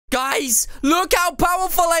Guys, look how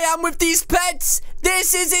powerful I am with these pets.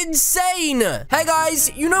 This is insane. Hey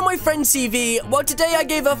guys, you know my friend CV? Well, today I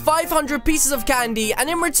gave her 500 pieces of candy, and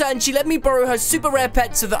in return, she let me borrow her super rare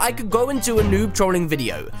pet so that I could go and do a noob trolling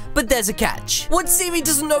video. But there's a catch. What CV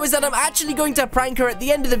doesn't know is that I'm actually going to prank her at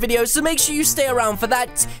the end of the video, so make sure you stay around for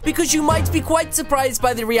that, because you might be quite surprised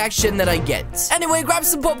by the reaction that I get. Anyway, grab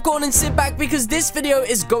some popcorn and sit back, because this video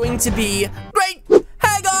is going to be great.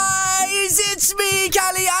 Hey guys, it's me,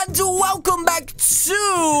 Callie, and welcome back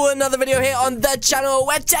to another video here on the channel,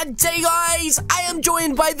 where today, guys, I am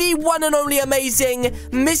joined by the one and only amazing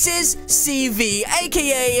Mrs. CV,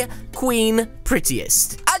 aka Queen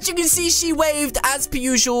Prettiest. As you can see, she waved as per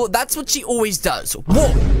usual. That's what she always does.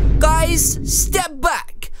 Whoa. Guys, step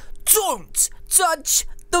back. Don't touch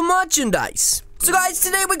the merchandise. So guys,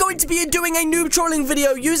 today we're going to be doing a noob trolling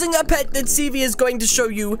video using a pet that CV is going to show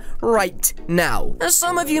you right now. Now,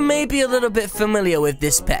 some of you may be a little bit familiar with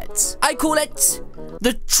this pet. I call it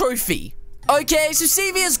the trophy. Okay, so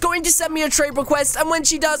CV is going to send me a trade request, and when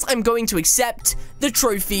she does, I'm going to accept the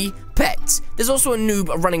trophy pet. There's also a noob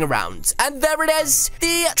running around. And there it is.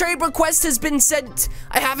 The trade request has been sent.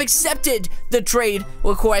 I have accepted the trade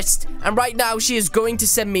request. And right now, she is going to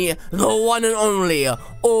send me the one and only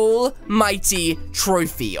almighty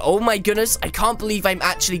trophy. Oh my goodness. I can't believe I'm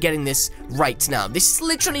actually getting this right now. This is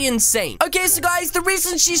literally insane. Okay, so guys, the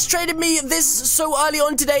reason she's traded me this so early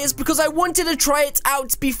on today is because I wanted to try it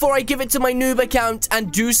out before I give it to my noob account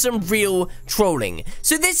and do some real trolling.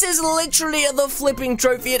 So this is literally the flipping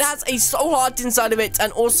trophy. It has a soul heart inside of it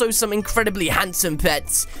and also some incredibly handsome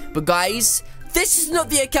pets. But guys, this is not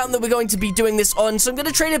the account that we're going to be doing this on, so I'm going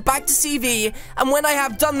to trade it back to CV, and when I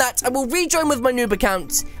have done that, I will rejoin with my noob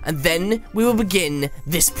account, and then we will begin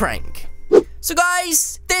this prank. So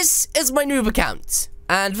guys, this is my noob account,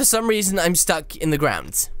 and for some reason, I'm stuck in the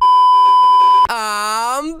ground.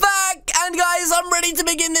 I'm back, and guys, I'm ready to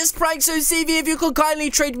begin this prank. So CV, if you could kindly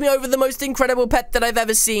trade me over the most incredible pet that I've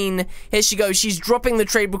ever seen. Here she goes. She's dropping the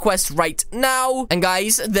trade request right now. And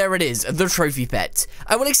guys, there it is, the trophy pet.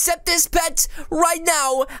 I will accept this pet right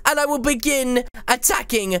now, and I will begin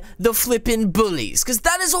attacking the flipping bullies, because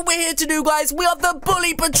that is what we're here to do, guys. We are the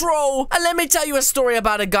bully patrol. And let me tell you a story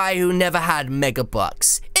about a guy who never had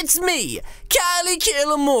megabucks. It's me,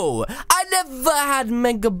 Calixo. I never had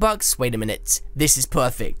megabucks. Wait a minute. This is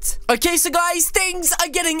perfect. Okay, so guys, things are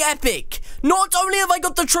getting epic. Not only have I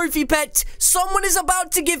got the trophy pet, someone is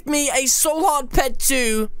about to give me a soul heart pet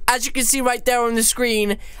too, as you can see right there on the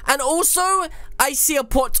screen. And also, I see a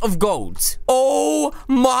pot of gold. Oh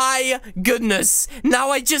my goodness. Now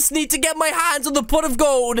I just need to get my hands on the pot of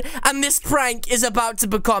gold, and this prank is about to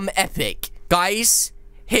become epic. Guys,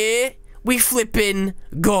 here we flippin'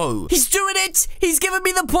 go. He's doing it. He's giving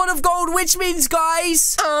me the pot of gold, which means,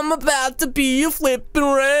 guys, I'm about to be a flippin'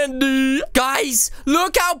 Randy. Guys,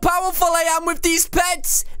 look how powerful I am with these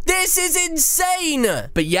pets. This is insane.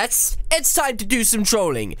 But yes, it's time to do some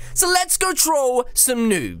trolling. So let's go troll some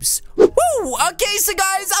noobs. Woo! Okay, so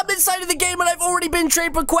guys, I'm inside of the game, and I've already been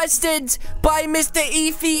trade requested by Mr.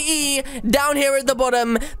 EFE down here at the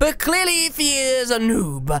bottom. But clearly, EFE is a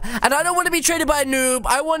noob, and I don't want to be traded by a noob.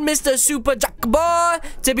 I want Mr. Super Jackbar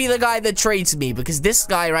to be the guy that trades me, because this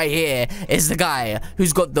guy right here is the guy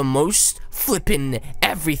who's got the most flippin'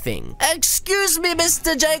 everything. Excuse me,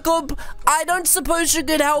 Mr. Jacob. I don't suppose you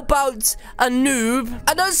could help out a noob.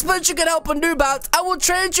 I don't suppose you could help a noob out. I will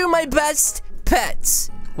trade you my best pets.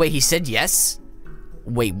 Wait, he said yes?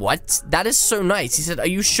 Wait, what? That is so nice. He said, are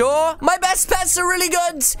you sure? My best pets are really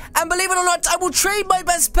good. And believe it or not, I will trade my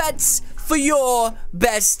best pets for your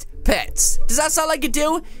best pets. Does that sound like a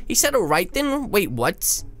deal? He said, all right then. Wait,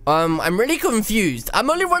 what? I'm really confused. I'm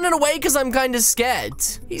only running away because I'm kind of scared.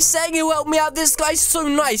 He's saying he'll help me out. This guy's so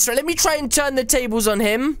nice. Right, let me try and turn the tables on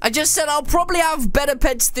him. I just said I'll probably have better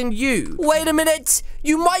pets than you. Wait a minute.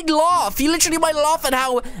 You might laugh. You literally might laugh at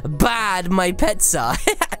how bad my pets are.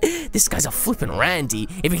 This guy's a flippin' Randy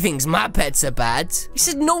if he thinks my pets are bad. He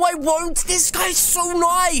said, no, I won't. This guy's so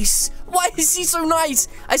nice. Why is he so nice?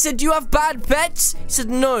 I said, do you have bad pets? He said,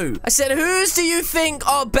 no. I said, whose do you think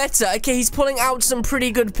are better? Okay, he's pulling out some pretty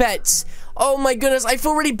good pets. Oh my goodness, I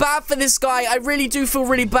feel really bad for this guy. I really do feel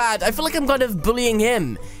really bad. I feel like I'm kind of bullying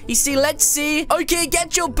him. You see, let's see. Okay,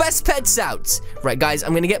 get your best pets out. Right, guys,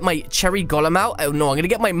 I'm gonna get my cherry golem out. Oh no, I'm gonna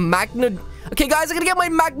get my magna... Okay, guys, I'm gonna get my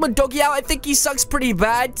magma doggy out. I think he sucks pretty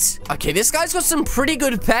bad. Okay, this guy's got some pretty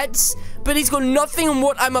good pets, but he's got nothing on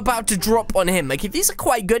what I'm about to drop on him. Like, these are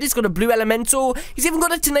quite good. He's got a blue elemental. He's even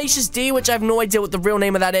got a tenacious D, which I have no idea what the real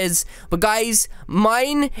name of that is. But guys,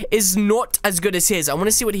 mine is not as good as his. I want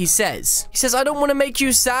to see what he says. He says, I don't want to make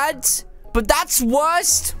you sad, but that's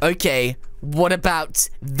worst. Okay, what about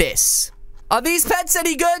this? Are these pets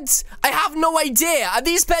any good? I have no idea. Are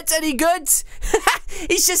these pets any good?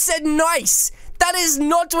 He just said nice. That is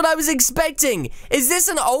not what I was expecting. Is this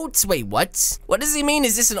an alt? Wait, what? What does he mean,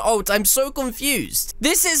 is this an alt? I'm so confused.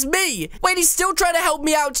 This is me. Wait, he's still trying to help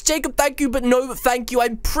me out. Jacob, thank you, but no thank you.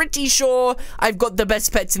 I'm pretty sure I've got the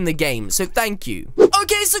best pets in the game, so thank you.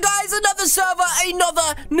 Okay, so guys, another server,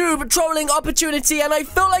 another noob trolling opportunity, and I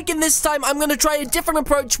feel like in this time, I'm going to try a different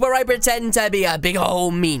approach where I pretend to be a big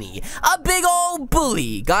old meanie. A big old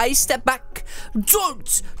bully. Guys, step back.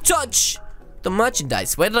 Don't touch the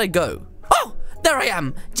merchandise. Where did I go? Oh! There I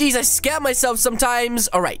am. Jeez, I scare myself sometimes.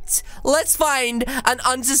 All right, let's find an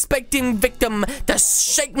unsuspecting victim to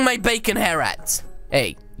shake my bacon hair at.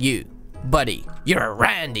 Hey, you, buddy, you're a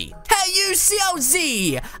Randy. Hey, you,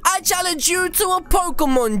 CLZ, I challenge you to a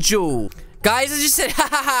Pokemon duel. Guys, I just said, ha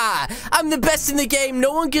ha ha, I'm the best in the game,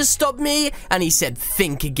 no one can stop me. And he said,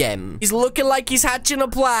 think again. He's looking like he's hatching a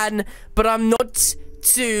plan, but I'm not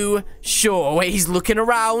too sure. Wait, he's looking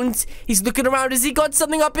around. He's looking around. Has he got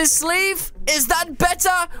something up his sleeve? Is that better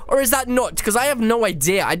or is that not? Because I have no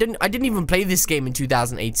idea. I didn't even play this game in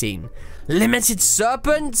 2018. Limited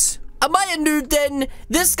serpent? Am I a noob then?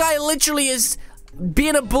 This guy literally is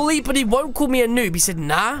being a bully, but he won't call me a noob. He said,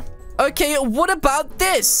 nah. Okay, what about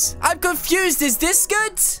this? I'm confused. Is this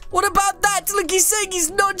good? What about that? Look, he's saying he's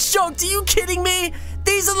not shocked. Are you kidding me?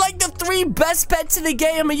 These are like the 3 best pets in the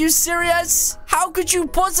game. Are you serious? How could you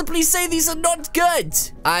possibly say these are not good?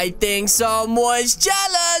 I think someone's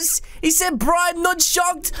jealous. He said, bro, I'm not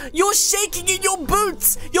shocked. You're shaking in your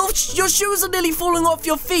boots. Your shoes are nearly falling off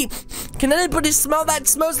your feet. Can anybody smell that? It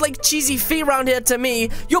smells like cheesy feet around here to me.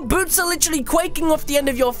 Your boots are literally quaking off the end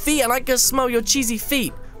of your feet, and I can smell your cheesy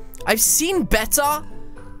feet. I've seen better.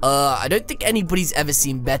 I don't think anybody's ever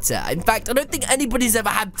seen better. In fact, I don't think anybody's ever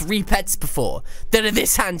had 3 pets before that are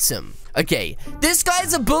this handsome. Okay, this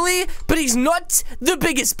guy's a bully, but he's not the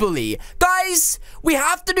biggest bully. Guys, we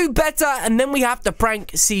have to do better, and then we have to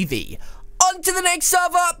prank CV. On to the next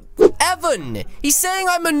server. Evan, he's saying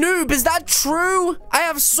I'm a noob. Is that true? I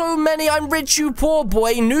have so many. I'm rich, you poor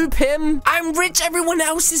boy. Noob him. I'm rich, everyone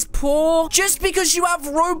else is poor. Just because you have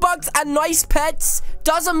Robux and nice pets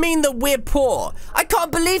doesn't mean that we're poor. I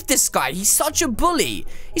can't believe this guy. He's such a bully.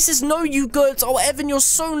 He says, no, you good. Oh, Evan, you're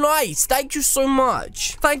so nice. Thank you so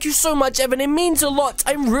much. Thank you so much, Evan. It means a lot.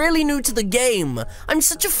 I'm really new to the game. I'm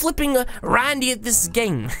such a flipping Randy at this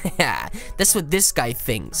game. That's what this guy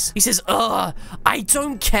thinks. He says, I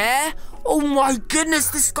don't care. Oh my goodness,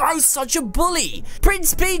 this guy's such a bully.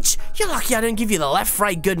 Prince Peach, you're lucky I don't give you the left,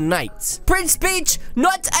 right, good night. Prince Peach,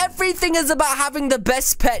 not everything is about having the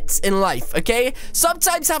best pets in life, okay?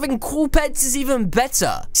 Sometimes having cool pets is even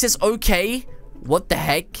better. He says, okay, what the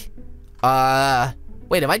heck?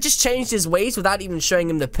 Wait, have I just changed his ways without even showing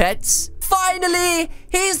him the pets? Finally,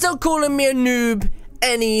 he's not calling me a noob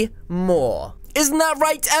anymore. Isn't that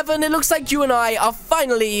right, Evan? It looks like you and I are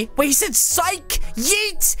finally... Wait, he said psych?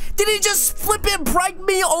 Yeet! Did he just flip it prank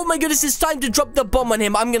me? Oh my goodness, it's time to drop the bomb on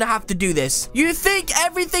him. I'm gonna have to do this. You think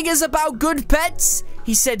everything is about good pets?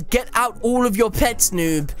 He said, get out all of your pets,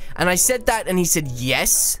 noob. And I said that, and he said,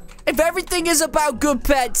 yes. If everything is about good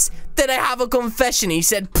pets, then I have a confession. He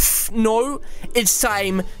said, no, it's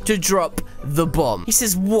time to drop the bomb. He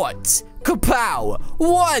says, what? Kapow!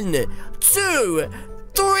 1, 2,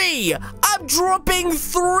 3! I'm dropping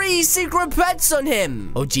 3 secret pets on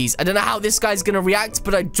him. Oh, geez. I don't know how this guy's gonna react,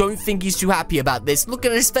 but I don't think he's too happy about this. Look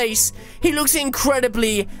at his face. He looks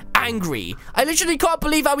incredibly angry. I literally can't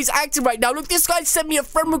believe how he's acting right now. Look, this guy sent me a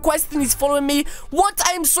friend request and he's following me. What?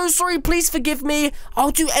 I am so sorry. Please forgive me.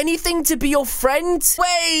 I'll do anything to be your friend.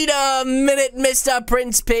 Wait a minute, Mr.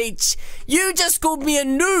 Prince Peach. You just called me a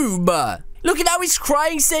noob. Look at how he's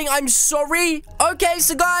crying, saying, I'm sorry. Okay,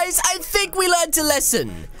 so guys, I think we learned a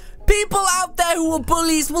lesson. People out there who are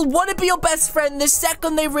bullies will want to be your best friend the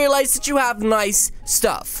second they realize that you have nice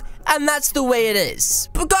stuff. And that's the way it is.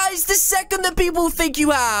 But guys, the second that people think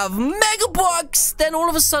you have mega bucks, then all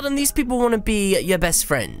of a sudden these people want to be your best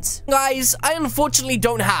friends. Guys, I unfortunately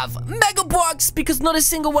don't have mega bucks because not a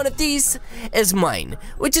single one of these is mine.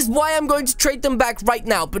 Which is why I'm going to trade them back right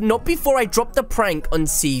now, but not before I drop the prank on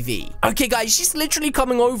CV. Okay guys, she's literally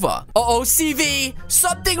coming over. Uh-oh, CV,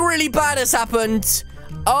 something really bad has happened.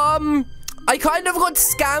 I kind of got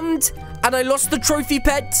scammed and I lost the trophy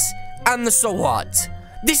pets and the so what.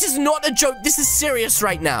 This is not a joke. This is serious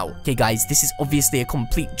right now. Okay, guys, this is obviously a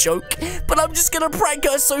complete joke, but I'm just gonna prank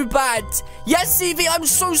her so bad. Yes, CV, I'm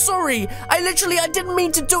so sorry. I didn't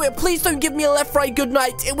mean to do it. Please don't give me a left, right, good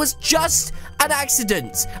night. It was just an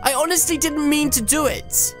accident. I honestly didn't mean to do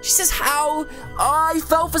it. She says, how? I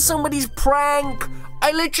fell for somebody's prank.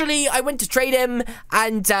 I went to trade him,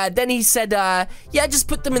 and then he said, yeah, just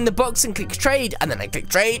put them in the box and click trade. And then I click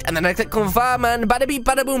trade, and then I click confirm, and bada beep,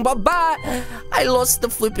 bada boom, ba ba. I lost the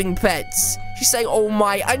flipping pets. She's saying, oh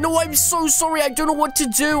my, I know, I'm so sorry. I don't know what to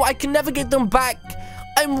do. I can never get them back.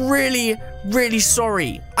 I'm really, really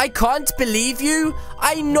sorry. I can't believe you.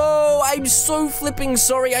 I know. I'm so flipping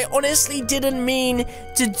sorry. I honestly didn't mean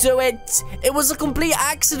to do it. It was a complete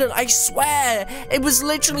accident. I swear. It was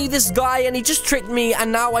literally this guy, and he just tricked me,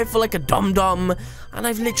 and now I feel like a dum-dum, and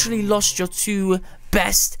I've literally lost your two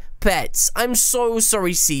best pets. I'm so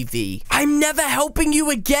sorry, CV. I'm never helping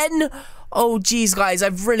you again. Oh, geez, guys,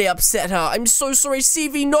 I've really upset her. I'm so sorry,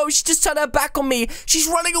 CV. No, she just turned her back on me. She's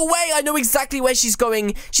running away. I know exactly where she's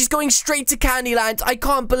going. She's going straight to Candyland. I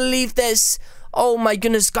can't believe this. Oh, my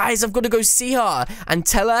goodness, guys, I've got to go see her and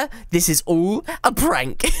tell her this is all a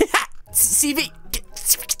prank. CV, get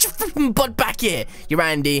your butt back here, you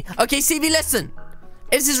Randy. Okay, CV, listen.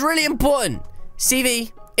 This is really important.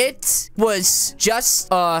 CV, it was just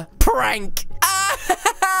a prank.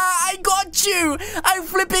 I got you. I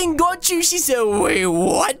flipping got you. She said, wait,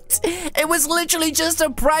 what? It was literally just a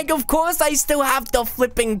prank. Of course, I still have the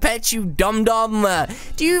flipping pet, you dum-dum.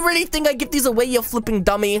 Do you really think I give these away, you flipping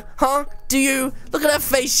dummy? Huh? Do you? Look at her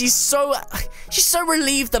face. She's so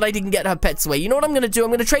relieved that I didn't get her pets away. You know what I'm going to do? I'm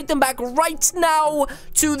going to trade them back right now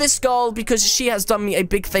to this girl because she has done me a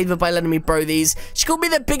big favor by letting me borrow these. She called me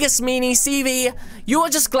the biggest meanie. CV, you are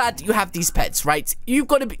just glad that you have these pets, right? You've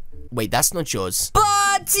got to be... Wait, that's not yours.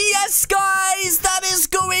 But yes, guys, that is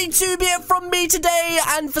going to be it from me today.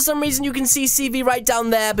 And for some reason, you can see CV right down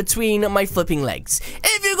there between my flipping legs.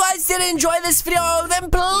 If you guys did enjoy this video, then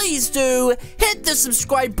please do hit the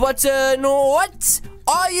subscribe button. What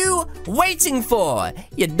are you waiting for,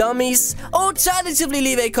 you dummies? Alternatively,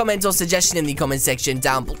 leave a comment or suggestion in the comment section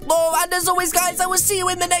down below. And as always, guys, I will see you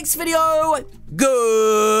in the next video.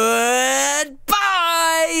 Goodbye.